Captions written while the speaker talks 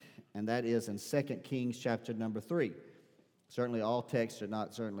and that is in 2 Kings chapter number 3. Certainly all texts are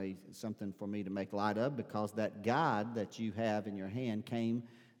not certainly something for me to make light of, because that guide that you have in your hand came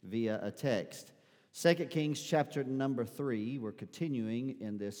via a text. 2 Kings chapter number 3, we're continuing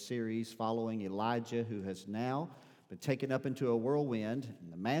in this series following Elijah, who has now been taken up into a whirlwind,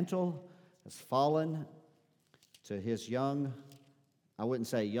 and the mantle has fallen to his young, I wouldn't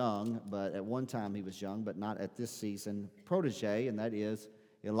say young, but at one time he was young, but not at this season, protege, and that is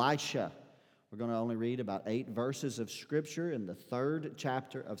Elisha. We're going to only read about 8 verses of Scripture in the 3rd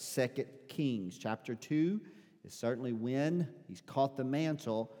chapter of 2 Kings. Chapter 2 is certainly when he's caught the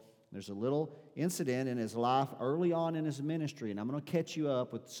mantle. There's a little incident in his life early on in his ministry, and I'm going to catch you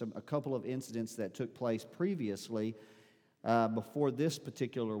up with a couple of incidents that took place previously before this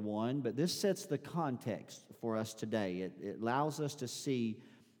particular one, but this sets the context for us today. It allows us to see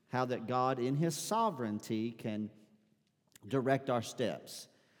how that God in His sovereignty can direct our steps.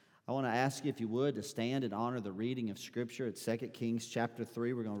 I want to ask you, if you would, to stand and honor the reading of Scripture at 2 Kings chapter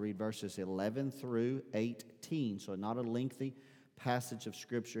 3. We're going to read verses 11 through 18, so not a lengthy passage of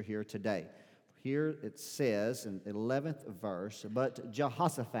Scripture here today. Here it says in the 11th verse, "But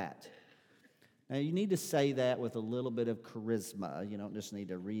Jehoshaphat." Now you need to say that with a little bit of charisma. You don't just need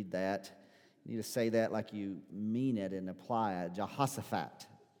to read that. You need to say that like you mean it and apply it. Jehoshaphat.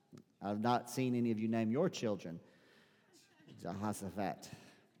 I've not seen any of you name your children Jehoshaphat.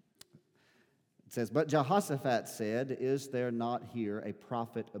 It says, "But Jehoshaphat said, 'Is there not here a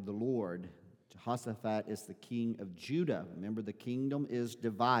prophet of the Lord?' Jehoshaphat is the king of Judah. Remember, the kingdom is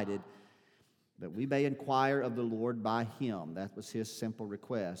divided, but we may inquire of the Lord by him." That was his simple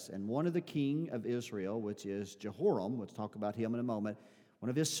request. "And one of the king of Israel, which is Jehoram," we'll talk about him in a moment, "one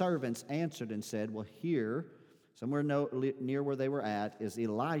of his servants answered and said, 'Well, here, somewhere near where they were at, is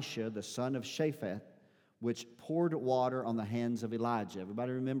Elisha, the son of Shaphat, which poured water on the hands of Elijah.'"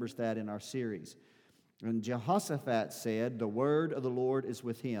 Everybody remembers that in our series. "And Jehoshaphat said, 'The word of the Lord is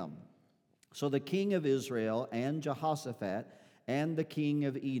with him.' So the king of Israel and Jehoshaphat and the king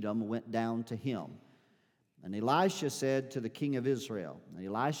of Edom went down to him. And Elisha said to the king of Israel," now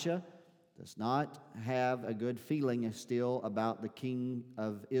Elisha does not have a good feeling still about the king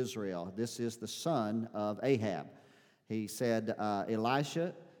of Israel. This is the son of Ahab. He said,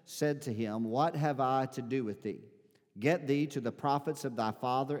 Elisha said to him, "What have I to do with thee? Get thee to the prophets of thy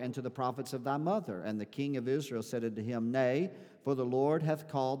father and to the prophets of thy mother." And the king of Israel said unto him, "Nay, for the Lord hath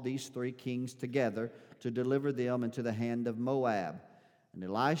called these 3 kings together to deliver them into the hand of Moab." And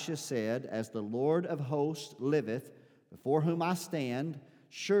Elisha said, "As the Lord of hosts liveth, before whom I stand,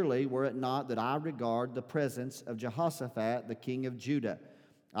 surely were it not that I regard the presence of Jehoshaphat the king of Judah,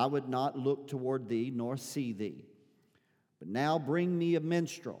 I would not look toward thee nor see thee. But now bring me a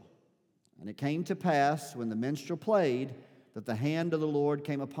minstrel." And it came to pass, when the minstrel played, that the hand of the Lord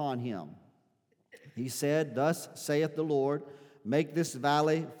came upon him. He said, "Thus saith the Lord, make this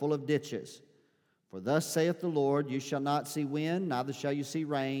valley full of ditches. For thus saith the Lord, you shall not see wind, neither shall you see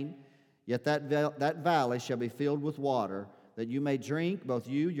rain, yet that valley shall be filled with water, that you may drink, both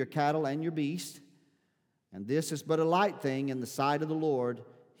you, your cattle, and your beast. And this is but a light thing in the sight of the Lord.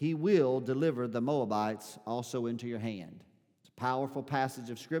 He will deliver the Moabites also into your hand." It's a powerful passage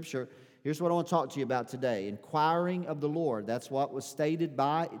of Scripture. Here's what I want to talk to you about today. Inquiring of the Lord. That's what was stated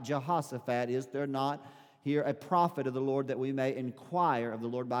by Jehoshaphat. Is there not here a prophet of the Lord, that we may inquire of the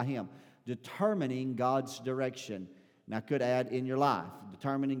Lord by him? Determining God's direction. And I could add, in your life,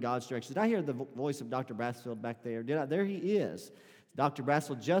 determining God's direction. Did I hear the voice of Dr. Brassfield back there? There he is. Dr.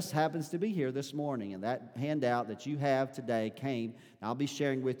 Brassfield just happens to be here this morning, and that handout that you have today came. And I'll be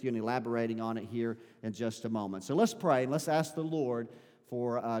sharing with you and elaborating on it here in just a moment. So let's pray, and let's ask the Lord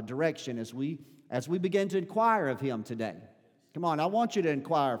for direction as we begin to inquire of him today. Come on, I want you to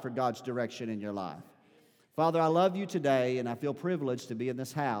inquire for God's direction in your life. Father, I love you today, and I feel privileged to be in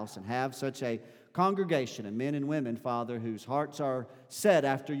this house and have such a congregation of men and women, Father, whose hearts are set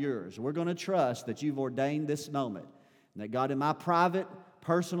after yours. We're going to trust that you've ordained this moment, and that, God, in my private,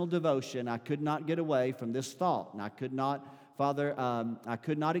 personal devotion, I could not get away from this thought, and I could not, Father, I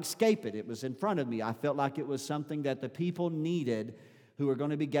could not escape it. It was in front of me. I felt like it was something that the people needed who are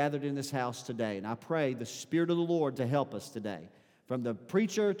going to be gathered in this house today. And I pray the Spirit of the Lord to help us today. From the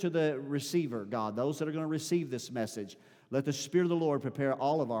preacher to the receiver, God, those that are going to receive this message, let the Spirit of the Lord prepare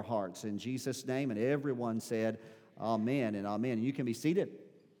all of our hearts in Jesus' name. And everyone said, amen and amen. And you can be seated.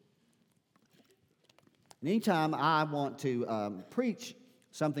 Anytime I want to preach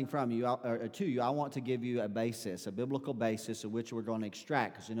something from you or to you, I want to give you a basis, a biblical basis of which we're going to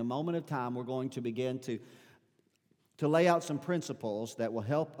extract. Because in a moment of time, we're going to begin to lay out some principles that will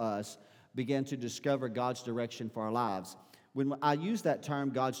help us begin to discover God's direction for our lives. When I use that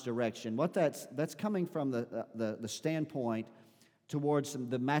term, God's direction, what that's coming from the standpoint towards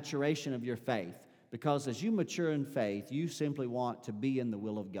the maturation of your faith. Because as you mature in faith, you simply want to be in the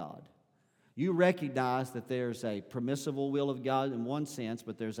will of God. You recognize that there's a permissible will of God in one sense,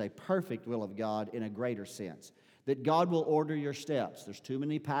 but there's a perfect will of God in a greater sense. That God will order your steps. There's too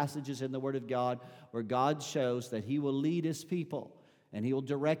many passages in the Word of God where God shows that He will lead His people, and He will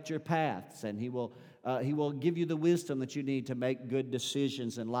direct your paths, and He will give you the wisdom that you need to make good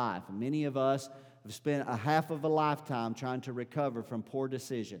decisions in life. And many of us have spent a half of a lifetime trying to recover from poor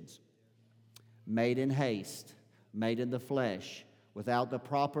decisions, made in haste, made in the flesh, without the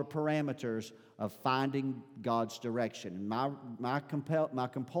proper parameters of finding God's direction. And my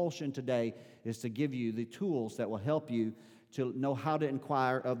compulsion today is to give you the tools that will help you to know how to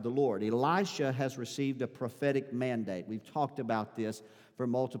inquire of the Lord. Elisha has received a prophetic mandate. We've talked about this for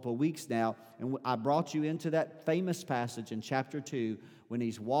multiple weeks now, and I brought you into that famous passage in chapter 2 when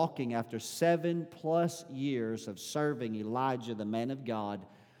he's walking after 7+ years of serving Elijah, the man of God,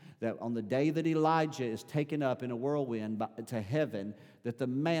 that on the day that Elijah is taken up in a whirlwind to heaven, that the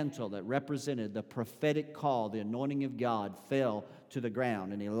mantle that represented the prophetic call, the anointing of God, fell to the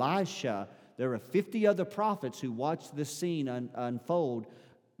ground. And Elisha, there were 50 other prophets who watched this scene unfold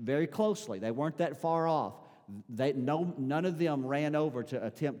very closely. They weren't that far off. None of them ran over to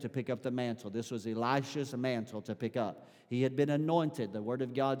attempt to pick up the mantle. This was Elisha's mantle to pick up. He had been anointed. The Word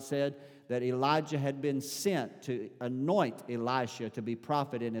of God said that Elijah had been sent to anoint Elisha to be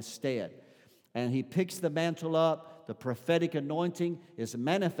prophet in his stead. And he picks the mantle up. The prophetic anointing is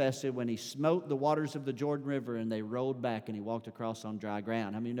manifested when he smote the waters of the Jordan River and they rolled back and he walked across on dry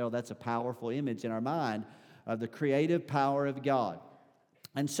ground. How many know that's a powerful image in our mind of the creative power of God?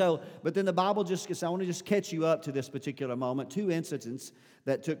 And so, but then the Bible I want to just catch you up to this particular moment. Two incidents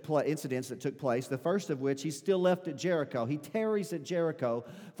that took place. The first of which, he's still left at Jericho. He tarries at Jericho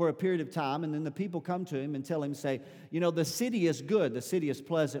for a period of time, and then the people come to him and tell him, say, the city is good, the city is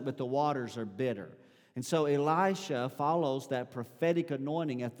pleasant, but the waters are bitter. And so Elisha follows that prophetic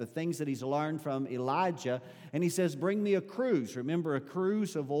anointing at the things that he's learned from Elijah, and he says, bring me a cruse. Remember a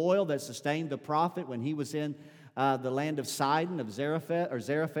cruse of oil that sustained the prophet when he was in the land of Sidon, of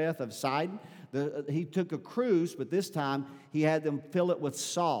Zarephath of Sidon. He took a cruse, but this time he had them fill it with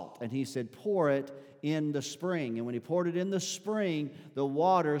salt. And he said, pour it in the spring. And when he poured it in the spring, the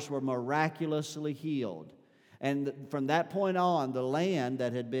waters were miraculously healed. And from that point on, the land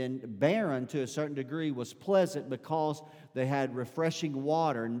that had been barren to a certain degree was pleasant because they had refreshing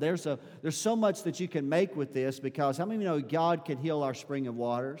water. And there's so much that you can make with this, because how many of you know God can heal our spring of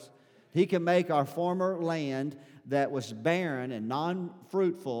waters? He can make our former land that was barren and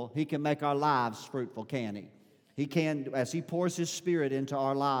non-fruitful, He can make our lives fruitful, can He? He can, as He pours His Spirit into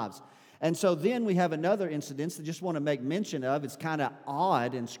our lives. And so then we have another incident that I just want to make mention of. It's kind of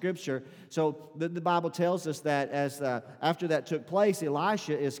odd in Scripture. So the Bible tells us that after that took place,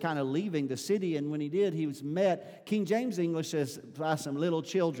 Elisha is kind of leaving the city, and when he did, he was met, King James English says, by some little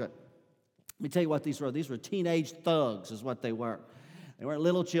children. Let me tell you what these were. These were teenage thugs is what they were. They weren't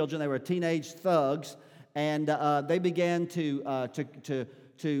little children. They were teenage thugs, and they began to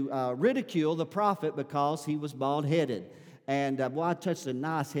ridicule the prophet because he was bald-headed. And boy, I touched a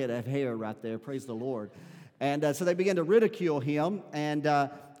nice head of hair right there. Praise the Lord. And so they began to ridicule him. And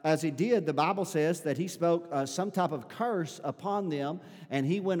as he did, the Bible says that he spoke some type of curse upon them, and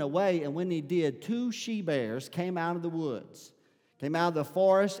he went away. And when he did, 2 she-bears came out of the woods, came out of the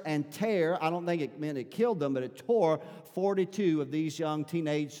forest, and I don't think it meant it killed them, but it tore 42 of these young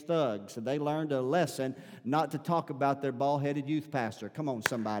teenage thugs. And they learned a lesson not to talk about their bald-headed youth pastor. Come on,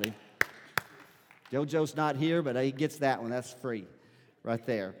 somebody. JoJo's not here, but he gets that one. That's free right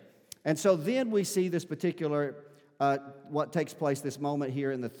there. And so then we see this particular, what takes place this moment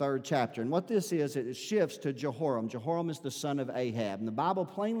here in the 3rd chapter. And what this is, it shifts to Jehoram. Jehoram is the son of Ahab. And the Bible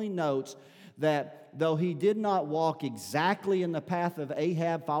plainly notes that though he did not walk exactly in the path of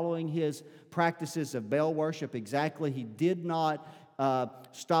Ahab, following his practices of Baal worship exactly, he did not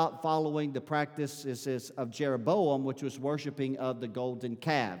stop following the practices of Jeroboam, which was worshiping of the golden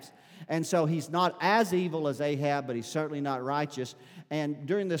calves. And so he's not as evil as Ahab, but he's certainly not righteous. And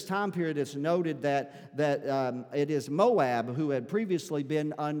during this time period, it's noted that it is Moab, who had previously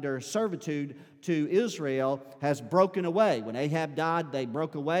been under servitude to Israel, has broken away. When Ahab died, they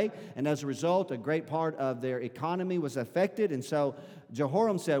broke away, and as a result, a great part of their economy was affected. And so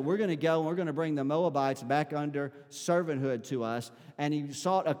Jehoram said, we're going to go and we're going to bring the Moabites back under servanthood to us. And he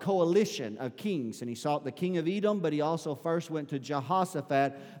sought a coalition of kings. And he sought the king of Edom, but he also first went to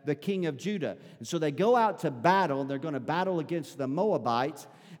Jehoshaphat, the king of Judah. And so they go out to battle, and they're going to battle against the Moabites.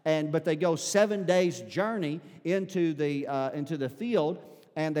 But they go 7 days' journey into the field,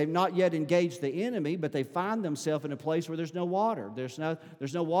 and they've not yet engaged the enemy, but they find themselves in a place where there's no water. There's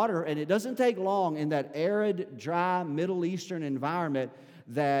no water, and it doesn't take long in that arid, dry, Middle Eastern environment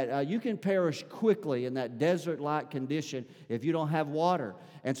that you can perish quickly in that desert-like condition if you don't have water.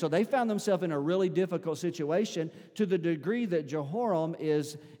 And so they found themselves in a really difficult situation to the degree that Jehoram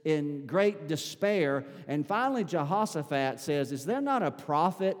is in great despair. And finally, Jehoshaphat says, "Is there not a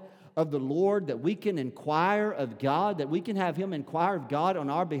prophet of the Lord that we can inquire of God, that we can have him inquire of God on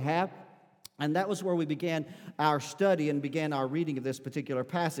our behalf?" And that was where we began our study and began our reading of this particular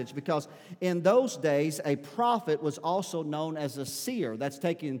passage, because in those days, a prophet was also known as a seer. That's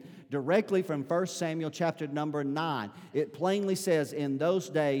taken directly from 1 Samuel chapter number 9. It plainly says in those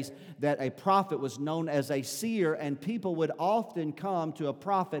days that a prophet was known as a seer, and people would often come to a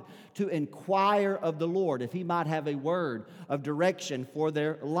prophet to inquire of the Lord if he might have a word of direction for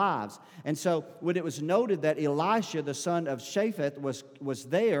their lives. And so when it was noted that Elisha, the son of Shaphat, was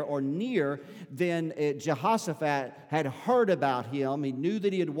there or near, then Jehoshaphat had heard about him. He knew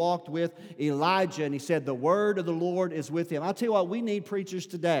that he had walked with Elijah, and he said, "The word of the Lord is with him." I'll tell you what, we need preachers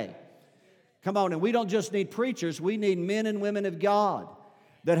today. Come on, and we don't just need preachers, we need men and women of God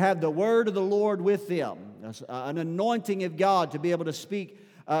that have the word of the Lord with them, an anointing of God to be able to speak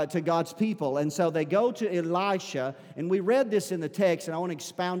to God's people. And so they go to Elisha, and we read this in the text, and I want to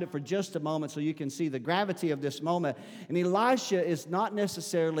expound it for just a moment so you can see the gravity of this moment. And Elisha is not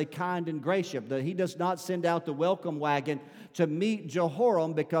necessarily kind and gracious. He does not send out the welcome wagon to meet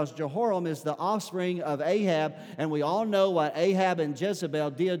Jehoram, because Jehoram is the offspring of Ahab, and we all know what Ahab and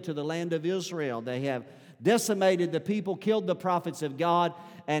Jezebel did to the land of Israel. They have decimated the people, killed the prophets of God,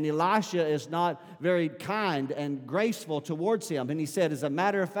 and Elisha is not very kind and graceful towards him. And he said, as a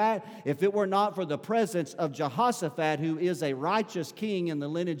matter of fact, if it were not for the presence of Jehoshaphat, who is a righteous king in the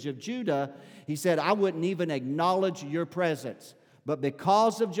lineage of Judah, he said, I wouldn't even acknowledge your presence. But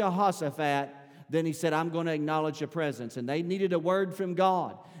because of Jehoshaphat, then he said, I'm going to acknowledge your presence. And they needed a word from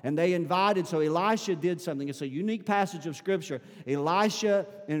God. And they invited, so Elisha did something. It's a unique passage of Scripture. Elisha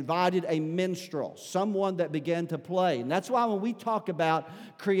invited a minstrel, someone that began to play. And that's why when we talk about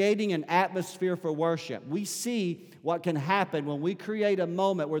creating an atmosphere for worship, we see what can happen when we create a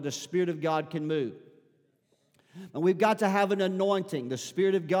moment where the Spirit of God can move. And we've got to have an anointing, the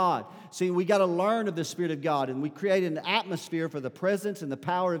Spirit of God. See, we got to learn of the Spirit of God, and we create an atmosphere for the presence and the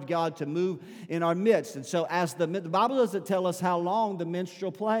power of God to move in our midst. And so as the Bible doesn't tell us how long the minstrel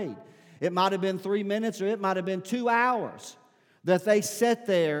played. It might have been 3 minutes, or it might have been 2 hours that they sat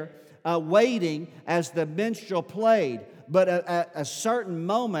there waiting as the minstrel played. But at a certain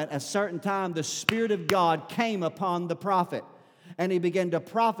moment, a certain time, the Spirit of God came upon the prophet. And he began to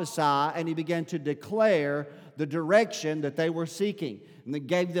prophesy, and he began to declare the direction that they were seeking. And it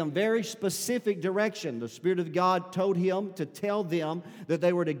gave them very specific direction. The Spirit of God told him to tell them that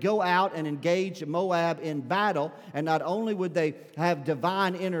they were to go out and engage Moab in battle. And not only would they have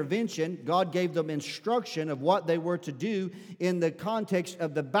divine intervention, God gave them instruction of what they were to do in the context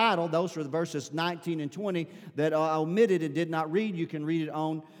of the battle. Those were the verses 19 and 20 that I omitted and did not read. You can read it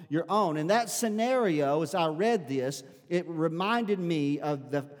on your own. In that scenario, as I read this, it reminded me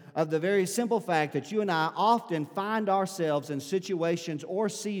of the very simple fact that you and I often find ourselves in situations or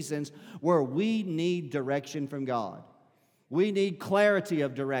seasons where we need direction from God. We need clarity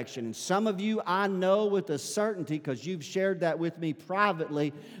of direction. And some of you, I know with a certainty, because you've shared that with me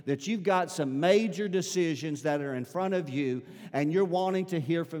privately, that you've got some major decisions that are in front of you, and you're wanting to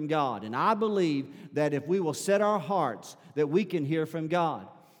hear from God. And I believe that if we will set our hearts, that we can hear from God.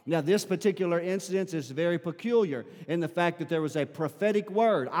 Now, this particular incident is very peculiar in the fact that there was a prophetic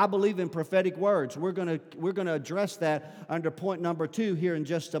word. I believe in prophetic words. We're going to address that under point number 2 here in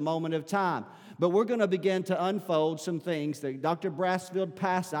just a moment of time. But we're going to begin to unfold some things that Dr. Brassfield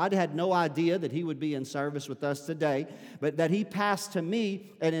passed. I had no idea that he would be in service with us today, but that he passed to me,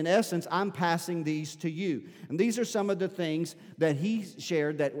 and in essence, I'm passing these to you. And these are some of the things that he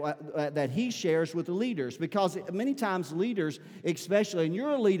shared, that he shares with the leaders, because many times leaders, especially, and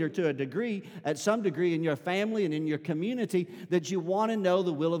you're a leader to a degree, at some degree in your family and in your community, that you want to know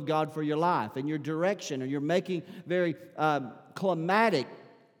the will of God for your life and your direction, and you're making very climatic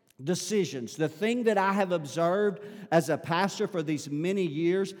decisions. The thing that I have observed as a pastor for these many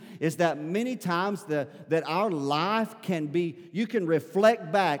years is that many times that our life can be, you can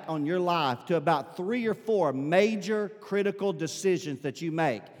reflect back on your life to about 3 or 4 major critical decisions that you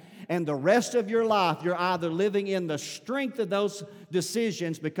make. And the rest of your life, you're either living in the strength of those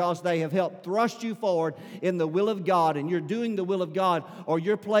decisions because they have helped thrust you forward in the will of God, and you're doing the will of God, or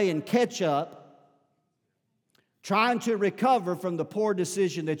you're playing catch up trying to recover from the poor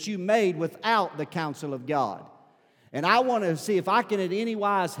decision that you made without the counsel of God. And I want to see if I can in any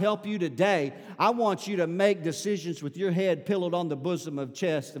wise help you today. I want you to make decisions with your head pillowed on the bosom of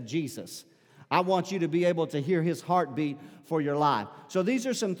chest of Jesus. I want you to be able to hear His heartbeat for your life. So these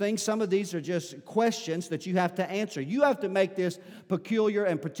are some things. Some of these are just questions that you have to answer. You have to make this peculiar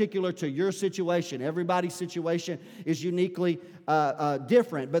and particular to your situation. Everybody's situation is uniquely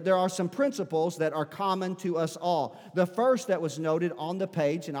different, but there are some principles that are common to us all. The first that was noted on the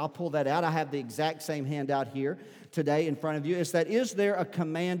page, and I'll pull that out. I have the exact same handout here today in front of you, is that is there a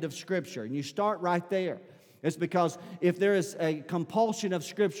command of Scripture? And you start right there. It's because if there is a compulsion of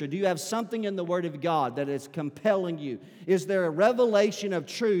Scripture, do you have something in the Word of God that is compelling you? Is there a revelation of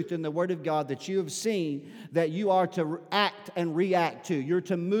truth in the Word of God that you have seen that you are to act and react to? You're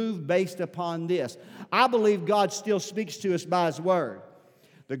to move based upon this. I believe God still speaks to us by His Word.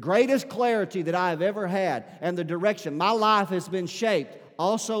 The greatest clarity that I have ever had and the direction, my life has been shaped,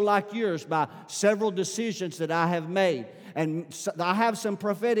 also like yours, by several decisions that I have made. And I have some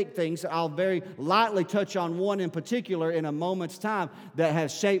prophetic things. I'll very lightly touch on one in particular in a moment's time that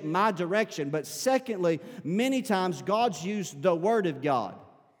has shaped my direction. But secondly, many times God's used the Word of God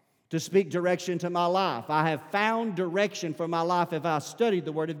to speak direction to my life. I have found direction for my life if I studied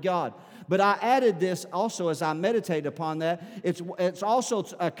the Word of God. But I added this also as I meditate upon that. It's also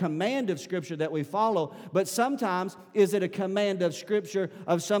a command of Scripture that we follow, but sometimes is it a command of Scripture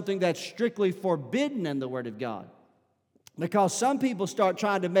of something that's strictly forbidden in the Word of God? Because some people start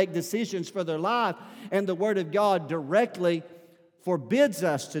trying to make decisions for their life, and the Word of God directly forbids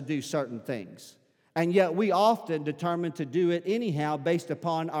us to do certain things. And yet we often determine to do it anyhow based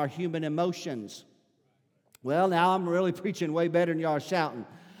upon our human emotions. Well, now I'm really preaching way better than y'all are shouting.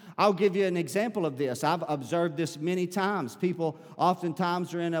 I'll give you an example of this. I've observed this many times. People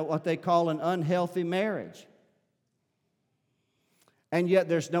oftentimes are in what they call an unhealthy marriage. And yet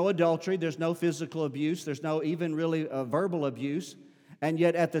there's no adultery, there's no physical abuse, there's no even really verbal abuse. And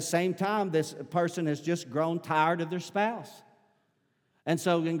yet at the same time, this person has just grown tired of their spouse. And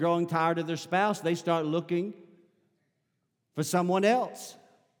so in growing tired of their spouse, they start looking for someone else.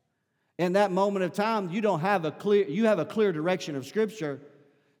 In that moment of time, you have a clear direction of Scripture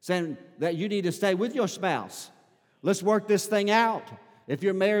saying that you need to stay with your spouse. Let's work this thing out. If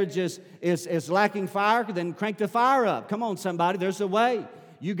your marriage is lacking fire, then crank the fire up. Come on, somebody, there's a way.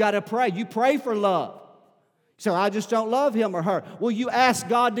 You got to pray. You pray for love. So I just don't love him or her. Well, you ask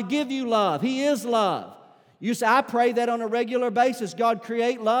God to give you love. He is love. You say, I pray that on a regular basis. God,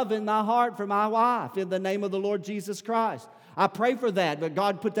 create love in my heart for my wife in the name of the Lord Jesus Christ. I pray for that, but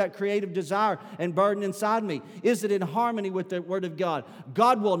God put that creative desire and burden inside me. Is it in harmony with the Word of God?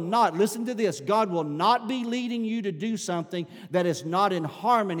 God will not, listen to this, God will not be leading you to do something that is not in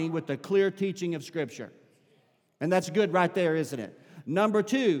harmony with the clear teaching of Scripture. And that's good right there, isn't it? Number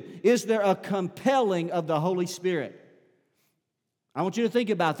two, is there a compelling of the Holy Spirit? I want you to think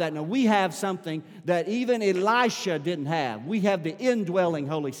about that. Now, we have something that even Elisha didn't have. We have the indwelling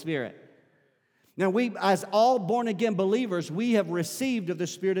Holy Spirit. Now, we, as all born-again believers, we have received of the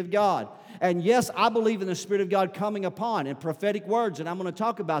Spirit of God. And yes, I believe in the Spirit of God coming upon in prophetic words, and I'm going to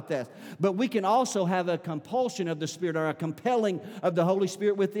talk about that. But we can also have a compulsion of the Spirit or a compelling of the Holy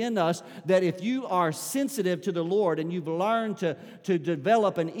Spirit within us that if you are sensitive to the Lord and you've learned to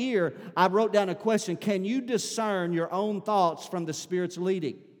develop an ear, I wrote down a question, can you discern your own thoughts from the Spirit's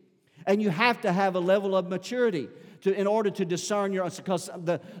leading? And you have to have a level of maturity in order to discern because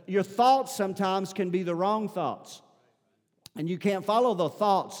your thoughts sometimes can be the wrong thoughts. And you can't follow the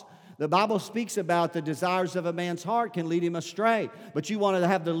thoughts. The Bible speaks about the desires of a man's heart can lead him astray. But you want to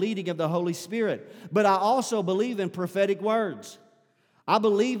have the leading of the Holy Spirit. But I also believe in prophetic words. I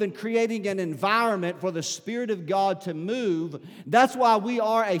believe in creating an environment for the Spirit of God to move. That's why we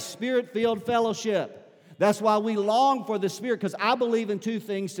are a Spirit-filled fellowship. That's why we long for the Spirit, because I believe in two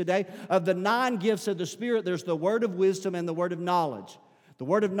things today. Of the 9 gifts of the Spirit, there's the word of wisdom and the word of knowledge. The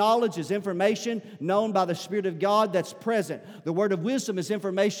word of knowledge is information known by the Spirit of God that's present. The word of wisdom is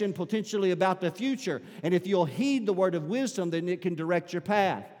information potentially about the future. And if you'll heed the word of wisdom, then it can direct your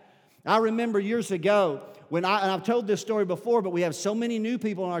path. I remember years ago, and I've told this story before, but we have so many new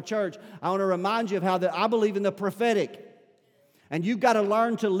people in our church. I want to remind you of how I believe in the prophetic. And you've got to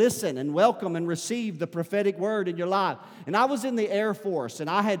learn to listen and welcome and receive the prophetic word in your life. And I was in the Air Force, and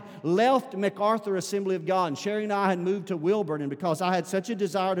I had left MacArthur Assembly of God, and Sherry and I had moved to Wilburn, and because I had such a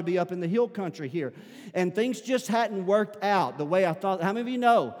desire to be up in the hill country here. And things just hadn't worked out the way I thought. How many of you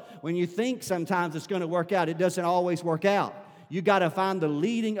know when you think sometimes it's going to work out, it doesn't always work out? You got to find the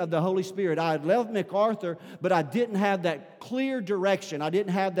leading of the Holy Spirit. I had left MacArthur, but I didn't have that clear direction. I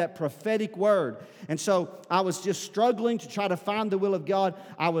didn't have that prophetic word. And so I was just struggling to try to find the will of God.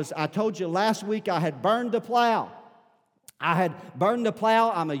 I told you last week I had burned the plow. I had burned the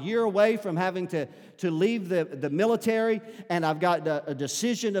plow. I'm a year away from having to leave the military, and I've got a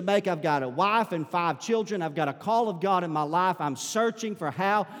decision to make. I've got a wife and 5 children. I've got a call of God in my life. I'm searching for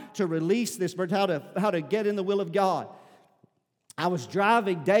how to release this, how to get in the will of God. I was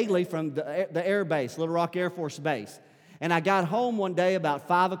driving daily from the air base, Little Rock Air Force Base, and I got home one day about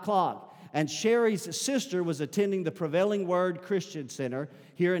 5 o'clock. And Sherry's sister was attending the Prevailing Word Christian Center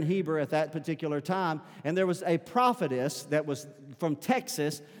here in Heber at that particular time. And there was a prophetess that was from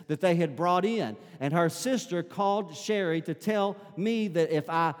Texas that they had brought in. And her sister called Sherry to tell me that if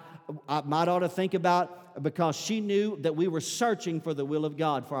I might ought to think about, because she knew that we were searching for the will of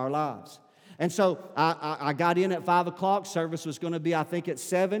God for our lives. And so I got in at 5 o'clock. Service was going to be, I think, at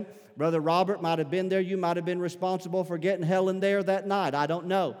 7. Brother Robert might have been there. You might have been responsible for getting Helen there that night. I don't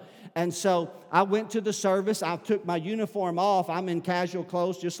know. And so I went to the service. I took my uniform off. I'm in casual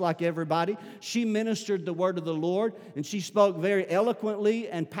clothes just like everybody. She ministered the word of the Lord, and she spoke very eloquently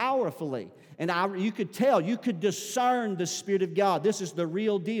and powerfully. And you could tell, you could discern the Spirit of God. This is the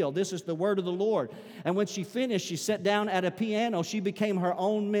real deal. This is the word of the Lord. And when she finished, she sat down at a piano. She became her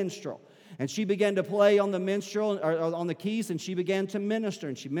own minstrel. And she began to play on the minstrel, or on the keys, and she began to minister.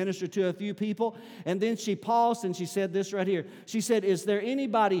 And she ministered to a few people. And then she paused and she said this right here. She said, "Is there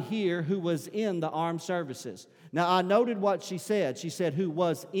anybody here who was in the armed services?" Now, I noted what she said. She said, "Who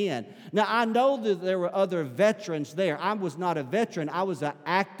was in." Now, I know that there were other veterans there. I was not a veteran. I was an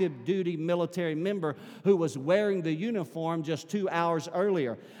active duty military member who was wearing the uniform just 2 hours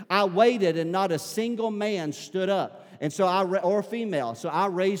earlier. I waited, and not a single man stood up. And so or female. So I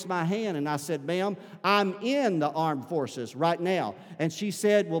raised my hand and I said, "Ma'am, I'm in the armed forces right now." And she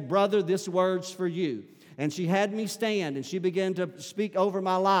said, "Well, brother, this word's for you." And she had me stand, and she began to speak over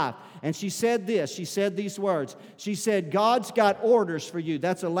my life. And she said this. She said these words. She said, "God's got orders for you."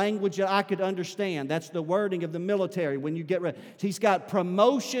 That's a language that I could understand. That's the wording of the military when you get ready. He's got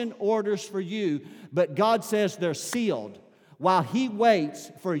promotion orders for you, but God says they're sealed while He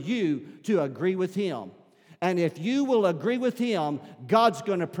waits for you to agree with Him. And if you will agree with Him, God's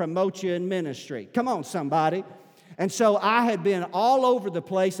going to promote you in ministry. Come on, somebody. And so I had been all over the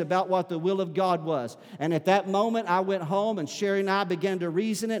place about what the will of God was. And at that moment, I went home, and Sherry and I began to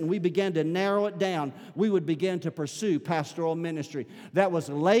reason it, and we began to narrow it down. We would begin to pursue pastoral ministry. That was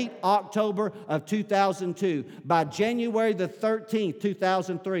late October of 2002. By January the 13th,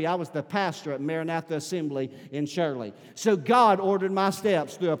 2003, I was the pastor at Maranatha Assembly in Shirley. So God ordered my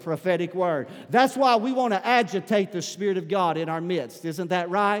steps through a prophetic word. That's why we want to agitate the Spirit of God in our midst. Isn't that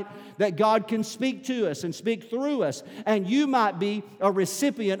right? That God can speak to us and speak through us. And you might be a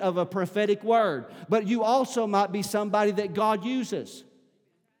recipient of a prophetic word, but you also might be somebody that God uses.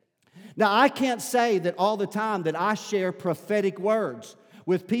 Now, I can't say that all the time that I share prophetic words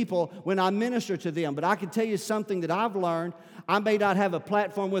with people when I minister to them, but I can tell you something that I've learned. I may not have a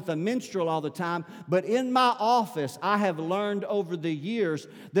platform with a minstrel all the time, but in my office, I have learned over the years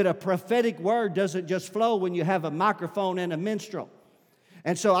that a prophetic word doesn't just flow when you have a microphone and a minstrel.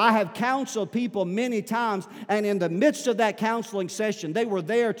 And so I have counseled people many times, and in the midst of that counseling session, they were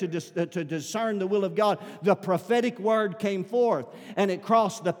there to discern the will of God. The prophetic word came forth, and it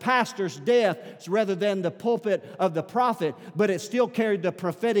crossed the pastor's desk rather than the pulpit of the prophet, but it still carried the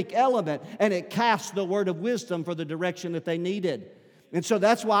prophetic element, and it cast the word of wisdom for the direction that they needed. And so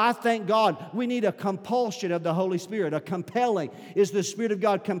that's why I thank God we need a compulsion of the Holy Spirit. A compelling. Is the Spirit of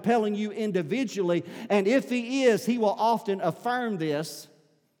God compelling you individually? And if He is, He will often affirm this,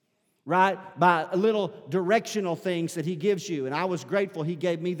 right, by little directional things that He gives you. And I was grateful He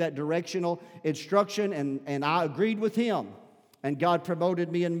gave me that directional instruction, and I agreed with Him. And God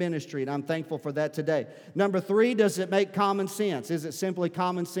promoted me in ministry, and I'm thankful for that today. Number 3, does it make common sense? Is it simply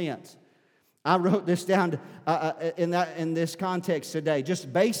common sense? I wrote this down in this context today.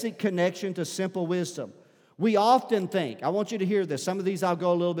 Just basic connection to simple wisdom. We often think, I want you to hear this. Some of these I'll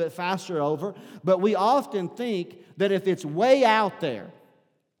go a little bit faster over, but we often think that if it's way out there,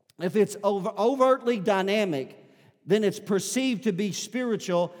 if it's overtly dynamic, then it's perceived to be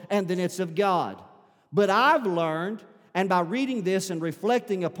spiritual, and then it's of God. But I've learned, and by reading this and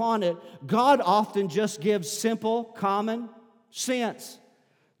reflecting upon it, God often just gives simple, common sense.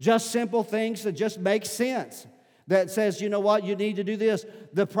 Just simple things that just make sense. That says, you know what, you need to do this.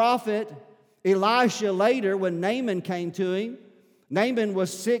 The prophet Elisha later, when Naaman came to him, Naaman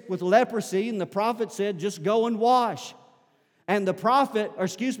was sick with leprosy, and the prophet said, just go and wash.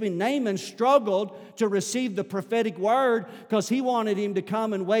 And Naaman struggled to receive the prophetic word because he wanted him to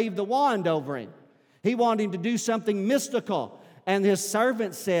come and wave the wand over him. He wanted him to do something mystical. And his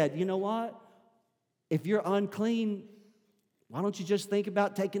servant said, you know what? If you're unclean, why don't you just think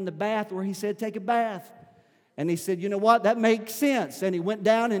about taking the bath where he said take a bath? And he said, you know what? That makes sense. And he went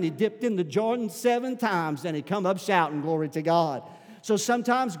down and he dipped in the Jordan 7 times and he come up shouting, glory to God. So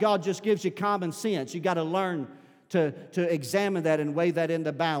sometimes God just gives you common sense. You got to learn to examine that and weigh that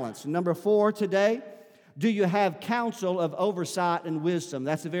into balance. Number 4 today, do you have counsel of oversight and wisdom?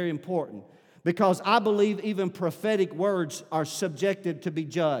 That's very important because I believe even prophetic words are subjected to be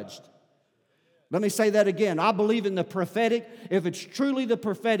judged. Let me say that again. I believe in the prophetic. If it's truly the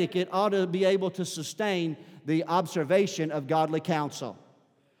prophetic, it ought to be able to sustain the observation of godly counsel.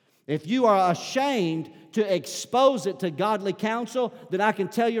 If you are ashamed to expose it to godly counsel, then I can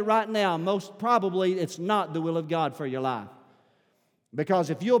tell you right now, most probably it's not the will of God for your life. Because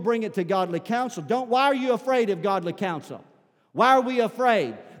if you'll bring it to godly counsel, why are you afraid of godly counsel? Why are we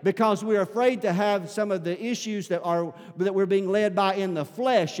afraid? Because we're afraid to have some of the issues that we're being led by in the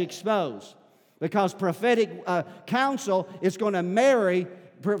flesh exposed. Because prophetic counsel is going to marry,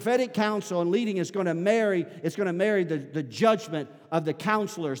 prophetic counsel and leading is going to marry, it's going to marry the judgment of the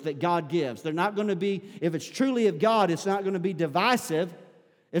counselors that God gives. They're not going to be, if it's truly of God, it's not going to be divisive.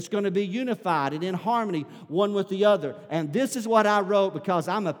 It's going to be unified and in harmony one with the other. And this is what I wrote because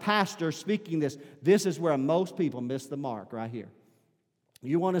I'm a pastor speaking this. This is where most people miss the mark right here.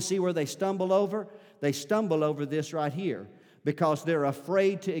 You want to see where they stumble over? They stumble over this right here because they're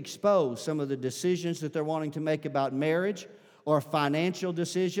afraid to expose some of the decisions that they're wanting to make about marriage or financial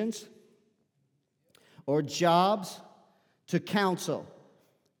decisions or jobs to counsel.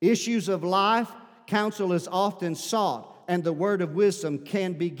 Issues of life, counsel is often sought, and the word of wisdom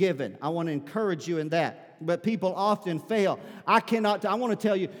can be given. I want to encourage you in that. But people often fail. I want to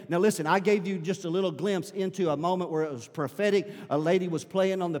tell you, now listen, I gave you just a little glimpse into a moment where it was prophetic. A lady was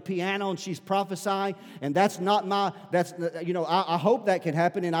playing on the piano and she's prophesying, and I hope that can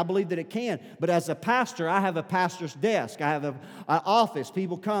happen, and I believe that it can. But as a pastor, I have a pastor's desk. I have an office.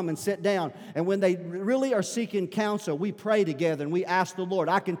 People come and sit down, and when they really are seeking counsel, we pray together and we ask the Lord.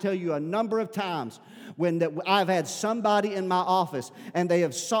 I can tell you a number of times when I've had somebody in my office and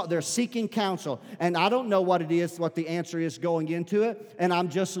they're seeking counsel, and I don't know what it is, what the answer is going into it, and I'm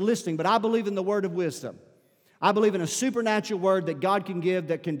just listening. But I believe in the word of wisdom. I believe in a supernatural word that God can give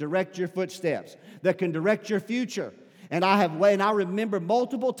that can direct your footsteps, that can direct your future. And I remember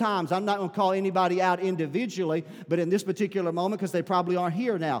multiple times, I'm not going to call anybody out individually, but in this particular moment, because they probably aren't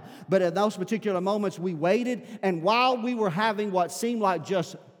here now, but in those particular moments we waited, and while we were having what seemed like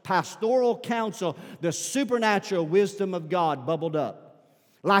just pastoral counsel, the supernatural wisdom of God bubbled up.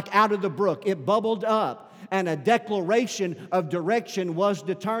 Like out of the brook, it bubbled up, and a declaration of direction was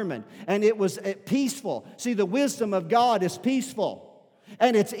determined, and it was peaceful. See, the wisdom of God is peaceful,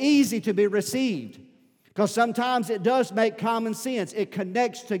 and it's easy to be received, because sometimes it does make common sense. It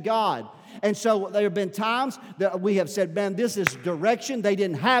connects to God. And so there have been times that we have said, man, this is direction. They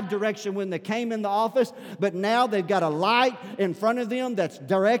didn't have direction when they came in the office, but now they've got a light in front of them that's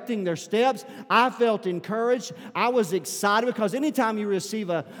directing their steps. I felt encouraged. I was excited because anytime you receive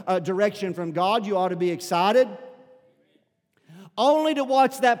a direction from God, you ought to be excited. Only to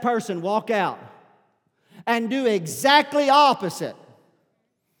watch that person walk out and do exactly opposite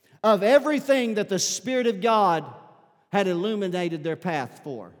of everything that the Spirit of God had illuminated their path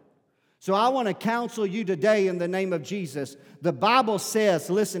for. So I want to counsel you today in the name of Jesus. The Bible says,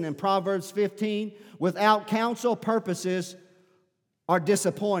 listen, in Proverbs 15, without counsel, purposes are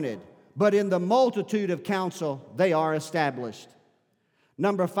disappointed, but in the multitude of counsel, they are established.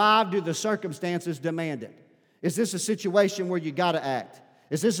 Number 5, do the circumstances demand it? Is this a situation where you got to act?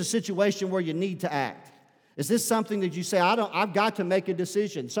 Is this a situation where you need to act? Is this something that you say, I've got to make a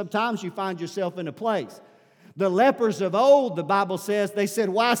decision? Sometimes you find yourself in a place. The lepers of old, the Bible says, they said,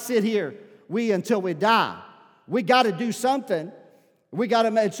 why sit here until we die? We got to do something.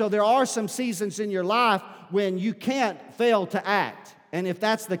 So there are some seasons in your life when you can't fail to act. And if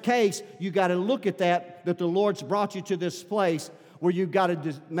that's the case, you got to look at that the Lord's brought you to this place where you've got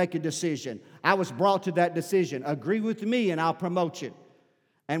to make a decision. I was brought to that decision. Agree with me and I'll promote you.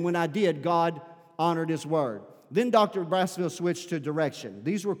 And when I did, God honored His word. Then Dr. Brassfield switched to direction.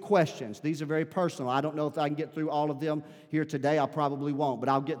 These were questions. These are very personal. I don't know if I can get through all of them here today. I probably won't, but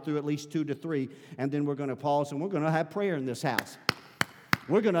I'll get through at least 2 to 3, and then we're going to pause, and we're going to have prayer in this house.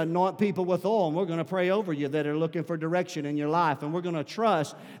 We're going to anoint people with oil, and we're going to pray over you that are looking for direction in your life, and we're going to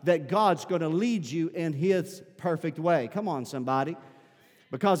trust that God's going to lead you in His perfect way. Come on, somebody.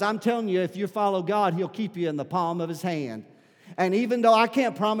 Because I'm telling you, if you follow God, He'll keep you in the palm of His hand. And even though I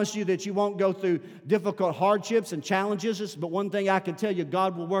can't promise you that you won't go through difficult hardships and challenges, but one thing I can tell you,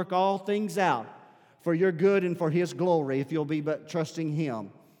 God will work all things out for your good and for His glory if you'll be but trusting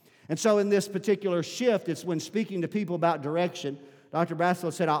Him. And so in this particular shift, it's when speaking to people about direction, Dr.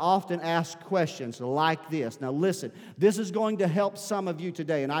 Brassfield said, I often ask questions like this. Now listen, this is going to help some of you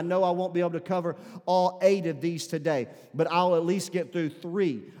today, and I know I won't be able to cover all 8 of these today, but I'll at least get through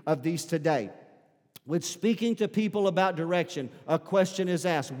 3 of these today. With speaking to people about direction, a question is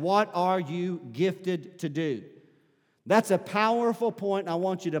asked, what are you gifted to do? That's a powerful point. I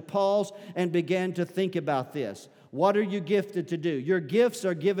want you to pause and begin to think about this. What are you gifted to do? Your gifts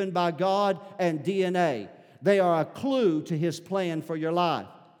are given by God and DNA. They are a clue to His plan for your life.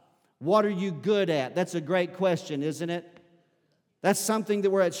 What are you good at? That's a great question, isn't it? That's something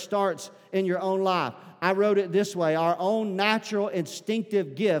where it starts in your own life. I wrote it this way: our own natural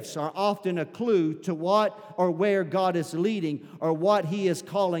instinctive gifts are often a clue to what or where God is leading or what He is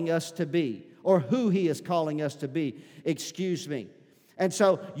calling us to be or who He is calling us to be. Excuse me. And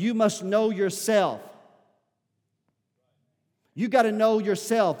so you must know yourself. You got to know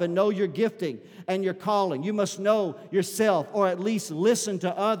yourself and know your gifting and your calling. You must know yourself, or at least listen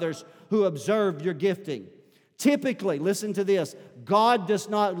to others who observe your gifting. Typically, listen to this, God does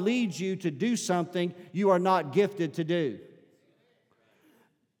not lead you to do something you are not gifted to do.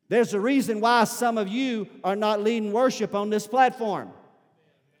 There's a reason why some of you are not leading worship on this platform.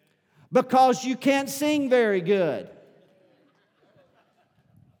 Because you can't sing very good.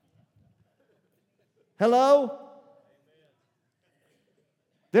 Hello?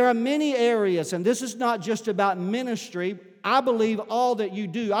 There are many areas, and this is not just about ministry. I believe all that you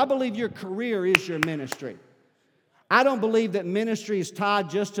do, I believe your career is your ministry. I don't believe that ministry is tied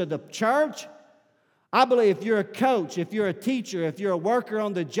just to the church. I believe if you're a coach, if you're a teacher, if you're a worker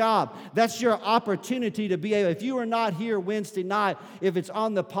on the job, that's your opportunity to be able. If you are not here Wednesday night, if it's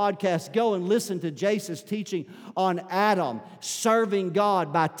on the podcast, go and listen to Jason's teaching on Adam serving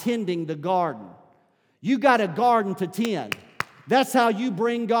God by tending the garden. You got a garden to tend. That's how you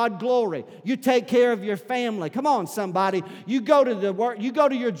bring God glory. You take care of your family. Come on, somebody. You go to the work. You go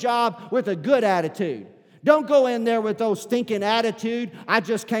to your job with a good attitude. Don't go in there with those stinking attitude. I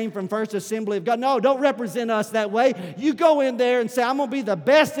just came from First Assembly of God. No, don't represent us that way. You go in there and say, I'm going to be the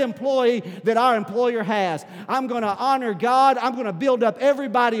best employee that our employer has. I'm going to honor God. I'm going to build up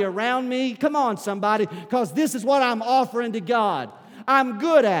everybody around me. Come on, somebody, because this is what I'm offering to God. I'm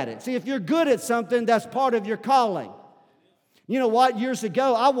good at it. See, if you're good at something, that's part of your calling. You know what? Years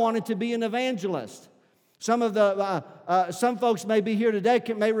ago, I wanted to be an evangelist. Some folks may be here today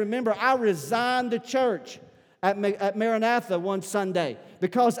may remember I resigned the church at Maranatha one Sunday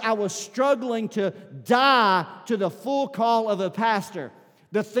because I was struggling to die to the full call of a pastor,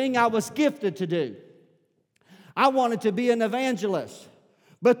 the thing I was gifted to do. I wanted to be an evangelist,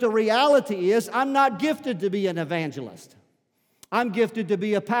 but the reality is I'm not gifted to be an evangelist. I'm gifted to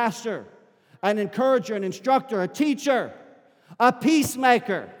be a pastor, an encourager, an instructor, a teacher, a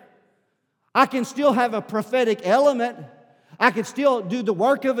peacemaker. I can still have a prophetic element. I can still do the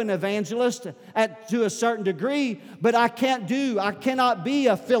work of an evangelist to a certain degree, but I cannot be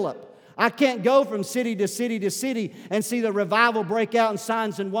a Philip. I can't go from city to city to city and see the revival break out in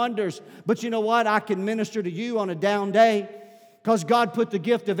signs and wonders. But you know what? I can minister to you on a down day because God put the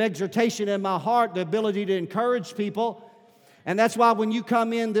gift of exhortation in my heart, the ability to encourage people. And that's why when you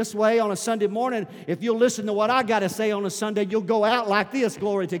come in this way on a Sunday morning, if you'll listen to what I got to say on a Sunday, you'll go out like this,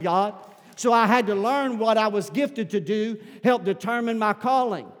 glory to God. So I had to learn what I was gifted to do, help determine my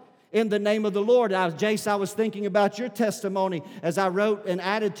calling in the name of the Lord. Jace, I was thinking about your testimony as I wrote and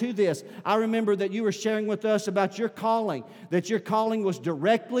added to this. I remember that you were sharing with us about your calling, that your calling was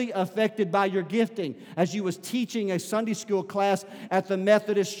directly affected by your gifting as you was teaching a Sunday school class at the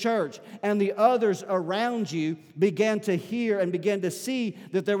Methodist Church. And the others around you began to hear and began to see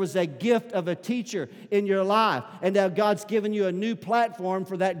that there was a gift of a teacher in your life. And now God's given you a new platform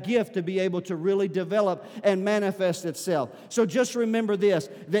for that gift to be able to really develop and manifest itself. So just remember this,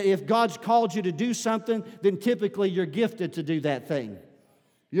 that if God's called you to do something, then typically you're gifted to do that thing.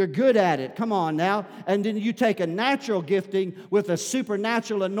 You're good at it. Come on now. And then you take a natural gifting with a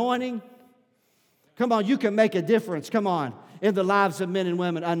supernatural anointing. Come on, you can make a difference, come on, in the lives of men and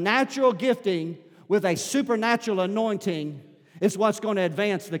women. A natural gifting with a supernatural anointing is what's going to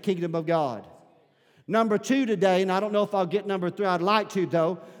advance the kingdom of God. Number 2 today, and I don't know if I'll get number 3, I'd like to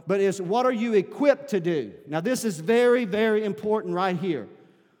though, but is what are you equipped to do? Now this is very, very important right here.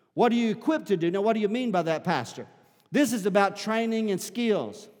 What are you equipped to do? Now, what do you mean by that, Pastor? This is about training and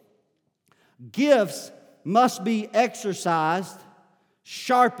skills. Gifts must be exercised,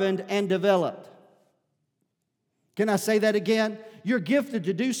 sharpened, and developed. Can I say that again? You're gifted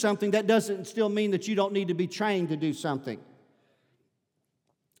to do something. That doesn't still mean that you don't need to be trained to do something.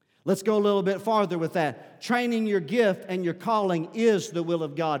 Let's go a little bit farther with that. Training your gift and your calling is the will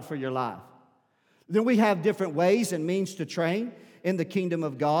of God for your life. Then we have different ways and means to train in the kingdom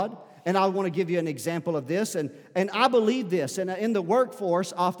of God. And I want to give you an example of this. And I believe this. And in the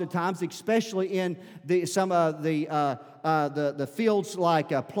workforce, oftentimes, especially in some of the fields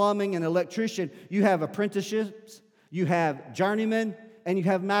like plumbing and electrician, you have apprenticeships, you have journeyman, and you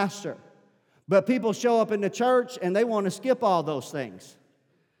have master. But people show up in the church and they want to skip all those things.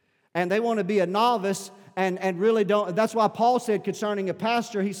 And they want to be a novice and really don't. That's why Paul said concerning a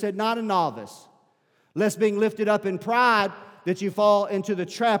pastor, he said, not a novice, lest being lifted up in pride, that you fall into the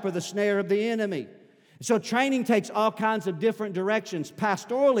trap or the snare of the enemy. So training takes all kinds of different directions.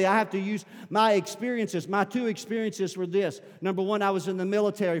 Pastorally, I have to use my experiences. My two experiences were this. Number one, I was in the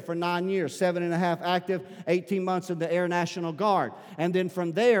military for 9 years, 7.5 active, 18 months in the Air National Guard. And then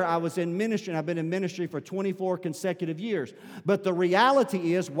from there, I was in ministry, and I've been in ministry for 24 consecutive years. But the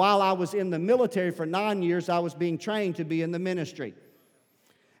reality is, while I was in the military for 9 years, I was being trained to be in the ministry.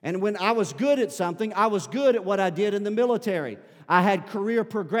 And when I was good at something, I was good at what I did in the military. I had career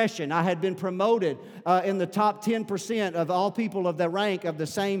progression. I had been promoted in the top 10% of all people of the rank of the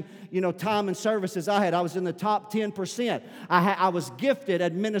same, time and service as I had. I was in the top 10%. I was gifted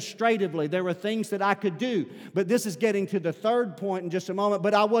administratively. There were things that I could do. But this is getting to the third point in just a moment.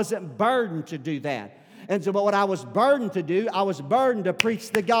 But I wasn't burdened to do that. And so what I was burdened to do, I was burdened to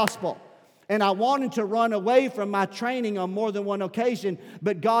preach the gospel. And I wanted to run away from my training on more than one occasion,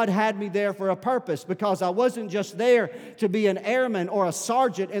 but God had me there for a purpose, because I wasn't just there to be an airman or a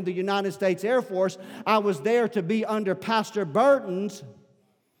sergeant in the United States Air Force. I was there to be under Pastor Burton's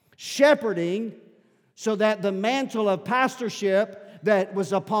shepherding, so that the mantle of pastorship that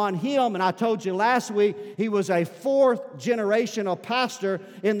was upon him, and I told you last week, he was a fourth generational pastor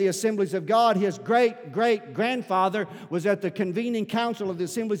in the Assemblies of God. His great-great-grandfather was at the convening council of the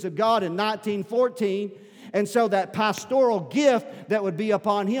Assemblies of God in 1914. And so that pastoral gift that would be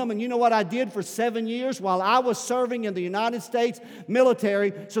upon him. And you know what I did for 7 years while I was serving in the United States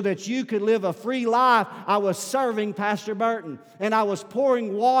military so that you could live a free life? I was serving Pastor Burton. And I was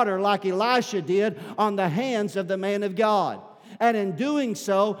pouring water like Elisha did on the hands of the man of God. And in doing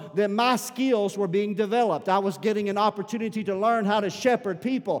so, then my skills were being developed. I was getting an opportunity to learn how to shepherd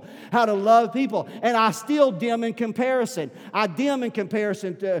people, how to love people. And I still dim in comparison. I dim in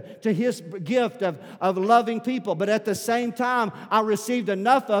comparison to his gift of loving people. But at the same time, I received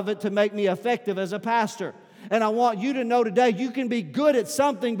enough of it to make me effective as a pastor. And I want you to know today, you can be good at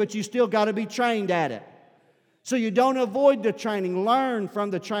something, but you still got to be trained at it. So you don't avoid the training. Learn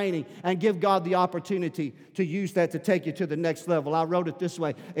from the training and give God the opportunity to use that to take you to the next level. I wrote it this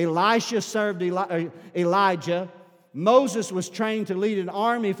way. Elisha served Elijah. Moses was trained to lead an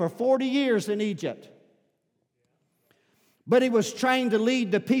army for 40 years in Egypt. But he was trained to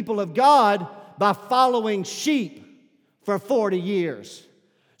lead the people of God by following sheep for 40 years.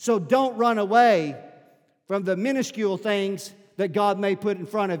 So don't run away from the minuscule things that God may put in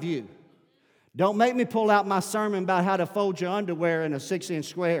front of you. Don't make me pull out my sermon about how to fold your underwear in a 6-inch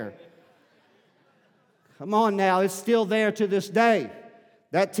square. Come on now, it's still there to this day.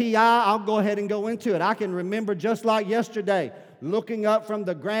 That TI, I'll go ahead and go into it. I can remember just like yesterday, looking up from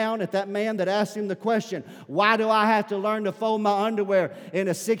the ground at that man that asked him the question, why do I have to learn to fold my underwear in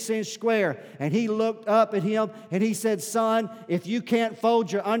a 6-inch square? And he looked up at him and he said, son, if you can't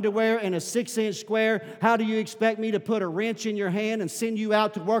fold your underwear in a 6-inch square, how do you expect me to put a wrench in your hand and send you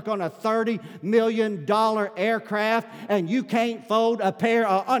out to work on a $30 million aircraft and you can't fold a pair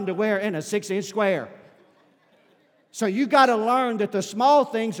of underwear in a 6-inch square? So you got to learn that the small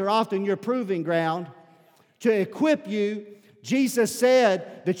things are often your proving ground to equip you. Jesus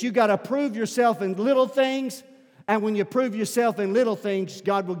said that you got to prove yourself in little things, and when you prove yourself in little things,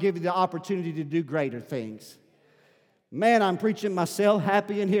 God will give you the opportunity to do greater things. Man, I'm preaching myself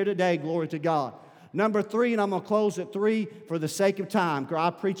happy in here today. Glory to God. Number 3, and I'm going to close at 3 for the sake of time. I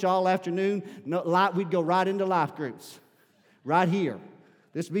preach all afternoon. We'd go right into life groups. Right here.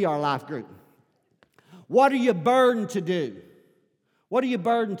 This be our life group. What are you burdened to do? What are you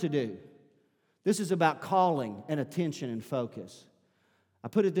burdened to do? This is about calling and attention and focus. I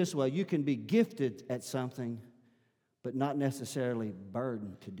put it this way, you can be gifted at something, but not necessarily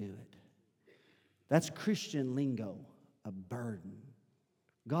burdened to do it. That's Christian lingo, a burden.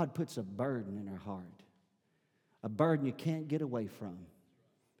 God puts a burden in our heart, a burden you can't get away from.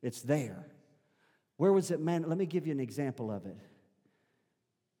 It's there. Where was it, man? Let me give you an example of it.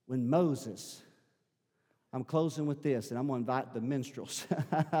 When Moses, I'm closing with this, and I'm going to invite the minstrels.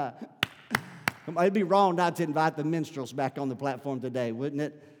 It'd be wrong not to invite the minstrels back on the platform today, wouldn't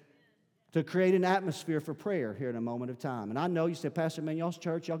it? To create an atmosphere for prayer here in a moment of time. And I know you said, Pastor, man, y'all's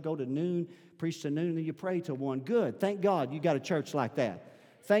church, y'all go to noon, preach to noon, and you pray till 1. Good. Thank God you got a church like that.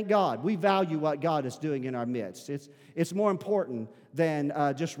 Thank God. We value what God is doing in our midst. It's more important than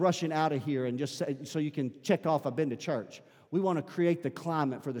just rushing out of here and just say, so you can check off, I've been to church. We want to create the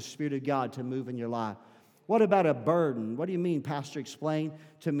climate for the Spirit of God to move in your life. What about a burden? What do you mean, Pastor? Explain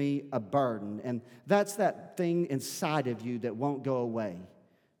to me a burden. And that's that thing inside of you that won't go away.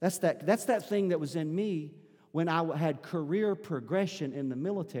 That's that thing that was in me when I had career progression in the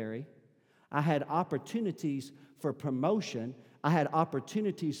military. I had opportunities for promotion. I had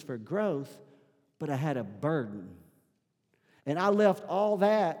opportunities for growth, but I had a burden. And I left all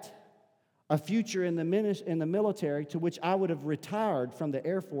that, a future in the military, to which I would have retired from the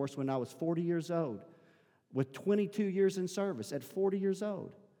Air Force when I was 40 years old, with 22 years in service at 40 years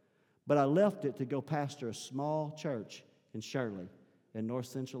old. But I left it to go pastor a small church in Shirley, in north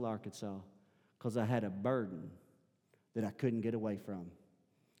central Arkansas, because I had a burden that I couldn't get away from.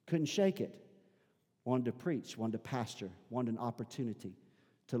 Couldn't shake it. Wanted to preach, wanted to pastor, wanted an opportunity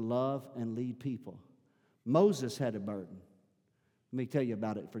to love and lead people. Moses had a burden. Let me tell you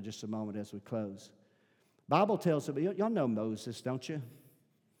about it for just a moment as we close. Bible tells us, y'all know Moses, don't you?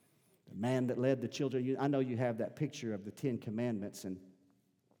 The man that led the children. I know you have that picture of the 10 Commandments, and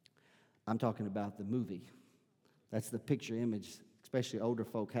I'm talking about the movie. That's the picture image, especially older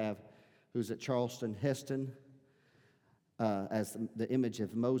folk have, who's at Charleston Heston as the image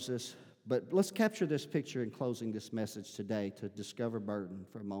of Moses. But let's capture this picture in closing this message today to discover burden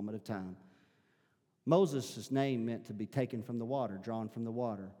for a moment of time. Moses' name meant to be taken from the water, drawn from the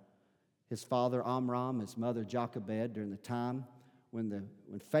water. His father Amram, his mother Jochebed, during the time when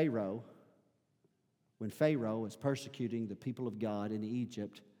Pharaoh was persecuting the people of God in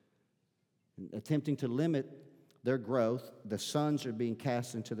Egypt, and attempting to limit their growth, the sons are being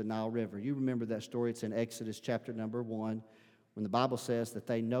cast into the Nile River. You remember that story. It's in Exodus chapter number 1, when the Bible says that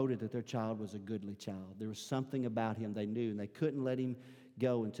they noted that their child was a goodly child. There was something about him they knew, and they couldn't let him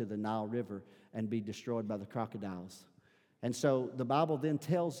go into the Nile River and be destroyed by the crocodiles. And so the Bible then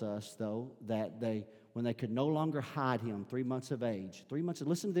tells us, though, that when they could no longer hide him, 3 months of age,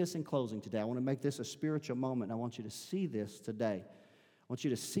 listen to this in closing today. I want to make this a spiritual moment. I want you to see this today. I want you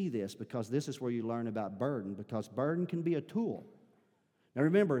to see this, because this is where you learn about burden, because burden can be a tool. Now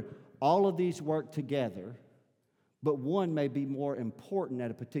remember, all of these work together, but one may be more important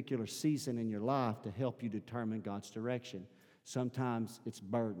at a particular season in your life to help you determine God's direction. Sometimes it's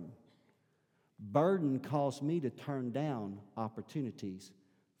burden. Burden caused me to turn down opportunities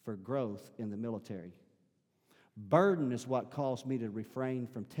for growth in the military. Burden is what caused me to refrain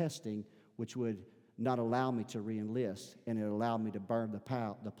from testing, which would not allow me to re-enlist, and it allowed me to burn the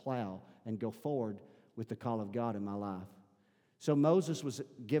plow and go forward with the call of God in my life. So Moses was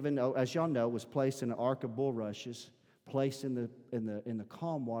given, as y'all know, was placed in an ark of bulrushes, placed in the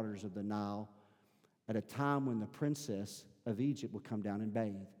calm waters of the Nile at a time when the princess of Egypt would come down and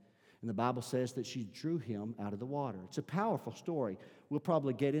bathe. And the Bible says that she drew him out of the water. It's a powerful story. We'll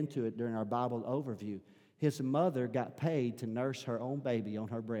probably get into it during our Bible overview. His mother got paid to nurse her own baby on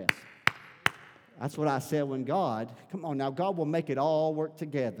her breast. That's what I said when God, come on now, God will make it all work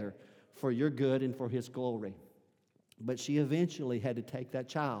together for your good and for His glory. But she eventually had to take that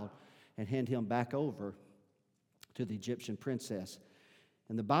child and hand him back over to the Egyptian princess.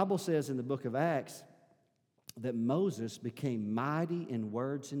 And the Bible says in the book of Acts that Moses became mighty in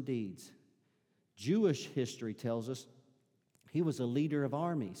words and deeds. Jewish history tells us he was a leader of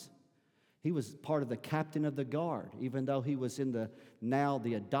armies. He was part of the captain of the guard, even though he was in the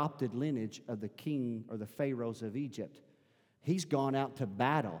adopted lineage of the king or the pharaohs of Egypt. He's gone out to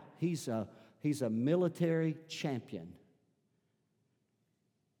battle. He's a military champion.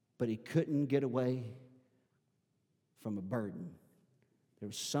 But he couldn't get away from a burden. There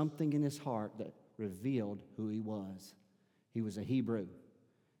was something in his heart that revealed who he was. He was a Hebrew.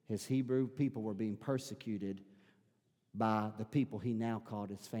 His Hebrew people were being persecuted by the people he now called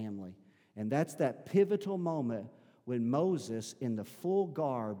his family. And that's that pivotal moment when Moses, in the full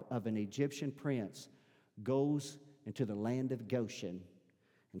garb of an Egyptian prince, goes into the land of Goshen,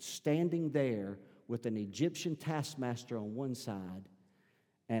 and standing there with an Egyptian taskmaster on one side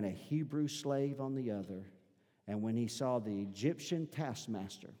and a Hebrew slave on the other. And when he saw the Egyptian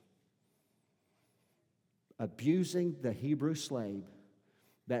taskmaster abusing the Hebrew slave,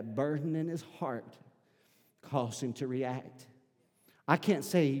 that burden in his heart caused him to react. I can't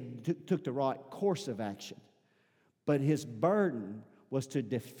say he took the right course of action, but his burden was to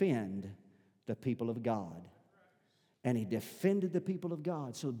defend the people of God. And he defended the people of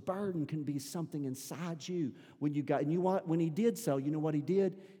God. So burden can be something inside you when you got, and you want, when he did so, you know what he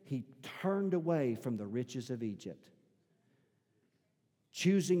did? He turned away from the riches of Egypt,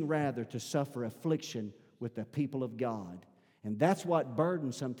 choosing rather to suffer affliction with the people of God. And that's what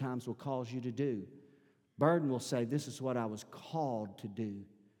burden sometimes will cause you to do. Burden will say, this is what I was called to do.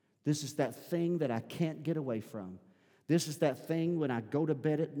 This is that thing that I can't get away from. This is that thing when I go to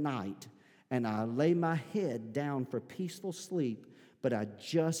bed at night and I lay my head down for peaceful sleep, but I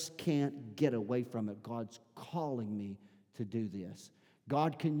just can't get away from it. God's calling me to do this.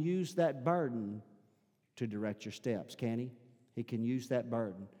 God can use that burden to direct your steps, can he? He can use that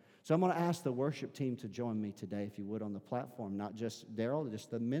burden. So I'm going to ask the worship team to join me today, if you would, on the platform. Not just Daryl,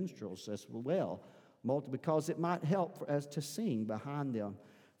 just the minstrels as well, because it might help for us to sing behind them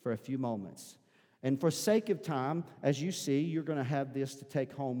for a few moments. And for sake of time, as you see, you're going to have this to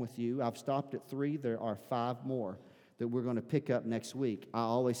take home with you. I've stopped at 3. There are 5 more that we're going to pick up next week. I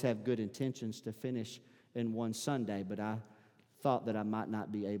always have good intentions to finish in one Sunday, but I thought that I might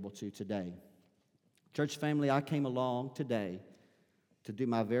not be able to today. Church family, I came along today to do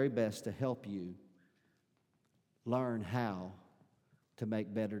my very best to help you learn how to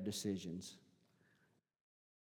make better decisions.